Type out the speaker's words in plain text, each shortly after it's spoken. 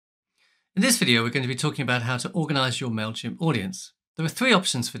In this video, we're going to be talking about how to organize your Mailchimp audience. There are three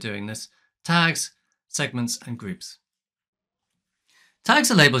options for doing this: tags, segments, and groups. Tags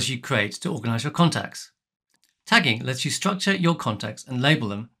are labels you create to organize your contacts. Tagging lets you structure your contacts and label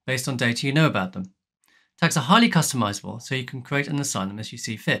them based on data you know about them. Tags are highly customizable, so you can create and assign them as you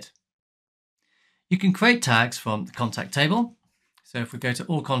see fit. You can create tags from the contact table. So if we go to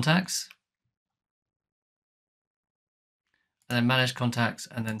all contacts, and then manage contacts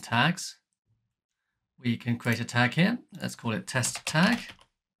and then tags, we can create a tag here. Let's call it test tag.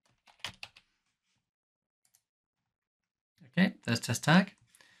 Okay, there's test tag.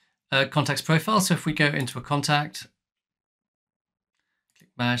 Contacts profile. So if we go into a contact, click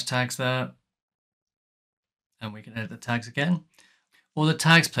manage tags there, and we can edit the tags again. Or the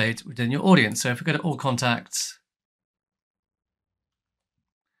tags played within your audience. So if we go to all contacts,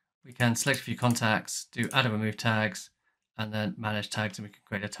 we can select a few contacts, do add and remove tags, and then manage tags, and we can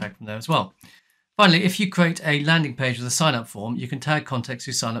create a tag from there as well. Finally, if you create a landing page with a sign-up form, you can tag contacts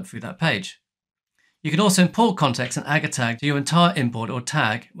who sign up through that page. You can also import contacts and add a tag to your entire import or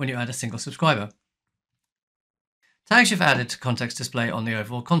tag when you add a single subscriber. Tags you've added to contacts display on the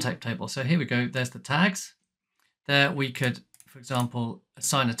overall contact table. So here we go, there's the tags. There we could, for example,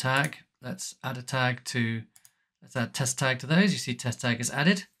 assign a tag. Let's add a tag to, let's add test tag to those. You see test tag is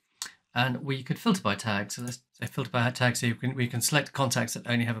added. And we could filter by tag. So let's say filter by tag. So we can select contacts that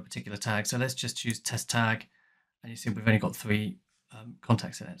only have a particular tag. So let's just choose test tag. And you see we've only got three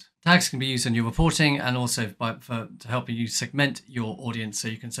contacts in it. Tags can be used in your reporting and also to help you segment your audience so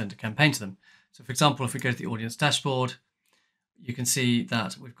you can send a campaign to them. So for example, if we go to the audience dashboard, you can see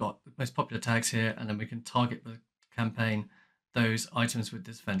that we've got the most popular tags here, and then we can target the campaign those items with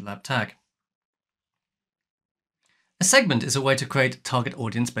this vendor lab tag. A segment is a way to create a target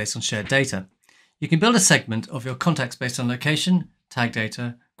audience based on shared data. You can build a segment of your contacts based on location, tag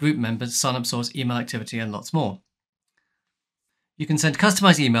data, group members, sign-up source, email activity, and lots more. You can send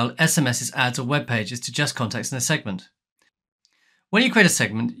customized email, SMSs, ads, or web pages to just contacts in a segment. When you create a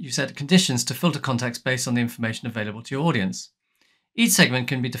segment, you set conditions to filter contacts based on the information available to your audience. Each segment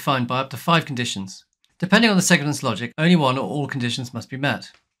can be defined by up to 5 conditions. Depending on the segment's logic, only one or all conditions must be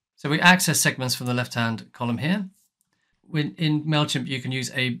met. So we access segments from the left-hand column here. In Mailchimp, you can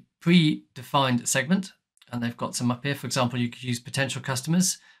use a predefined segment, and they've got some up here. For example, you could use potential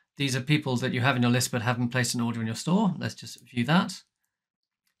customers. These are people that you have in your list but haven't placed an order in your store. Let's just view that.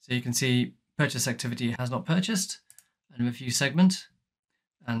 So you can see purchase activity has not purchased, and review segment.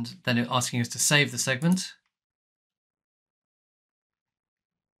 And then it's asking us to save the segment.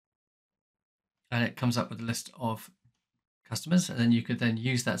 And it comes up with a list of customers, and then you could then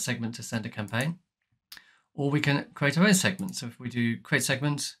use that segment to send a campaign. Or we can create our own segment. So if we do create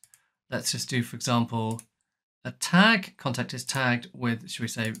segment, let's just do, for example, a tag. Contact is tagged with, should we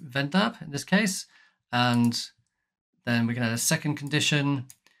say, vendor in this case. And then we can add a second condition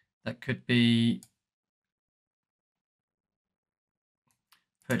that could be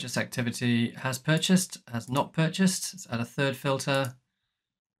purchase activity has purchased, has not purchased. Let's add a third filter.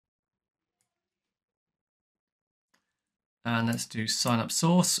 And let's do sign up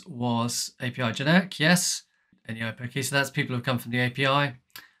source was API generic, yes, any API key. So that's people who come from the API.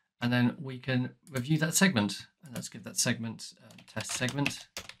 And then we can review that segment. And let's give that segment test segment.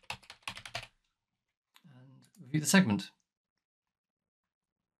 And review the segment.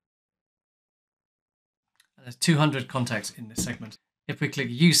 And there's 200 contacts in this segment. If we click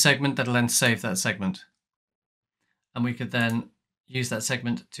use segment, that'll then save that segment. And we could then use that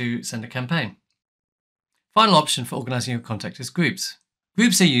segment to send a campaign. Final option for organizing your contact is groups.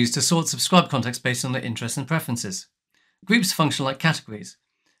 Groups are used to sort subscribed contacts based on their interests and preferences. Groups function like categories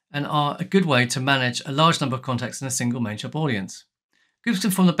and are a good way to manage a large number of contacts in a single Mailchimp audience. Groups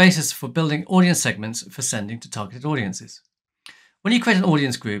can form the basis for building audience segments for sending to targeted audiences. When you create an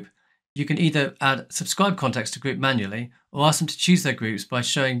audience group, you can either add subscribed contacts to group manually or ask them to choose their groups by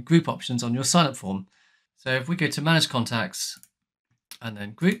showing group options on your sign-up form. So if we go to manage contacts, and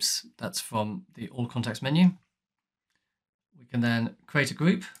then groups, that's from the all contacts menu. We can then create a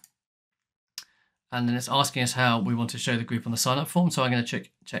group, and then it's asking us how we want to show the group on the sign up form. So I'm going to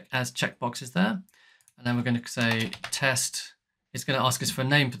check as checkboxes there. And then we're going to say test. It's going to ask us for a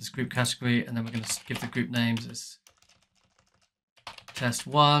name for this group category. And then we're going to give the group names as test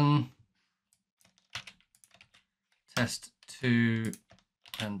 1, test 2,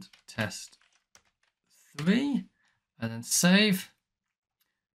 and test 3. And then save.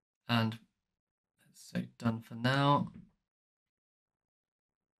 And let's say done for now.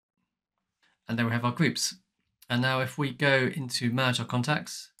 And there we have our groups. And now if we go into manage our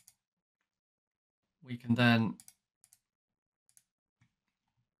contacts, we can then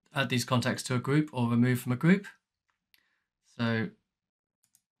add these contacts to a group or remove from a group. So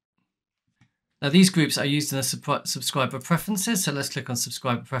now these groups are used in the subscriber preferences. So let's click on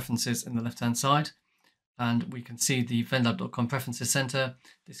subscriber preferences in the left-hand side. And we can see the vendlab.com preferences center.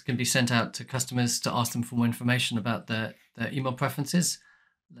 This can be sent out to customers to ask them for more information about their email preferences.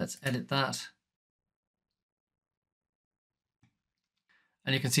 Let's edit that.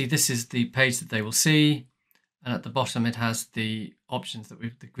 And you can see this is the page that they will see. And at the bottom, it has the options that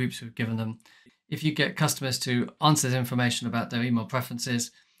the groups we've given them. If you get customers to answer this information about their email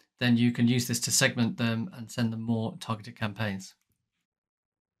preferences, then you can use this to segment them and send them more targeted campaigns.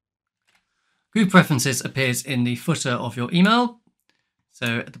 Group preferences appears in the footer of your email.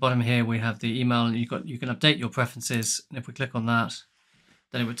 So at the bottom here, we have the email, and you can update your preferences. And if we click on that,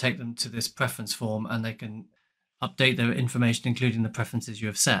 then it would take them to this preference form, and they can update their information, including the preferences you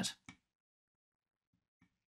have set.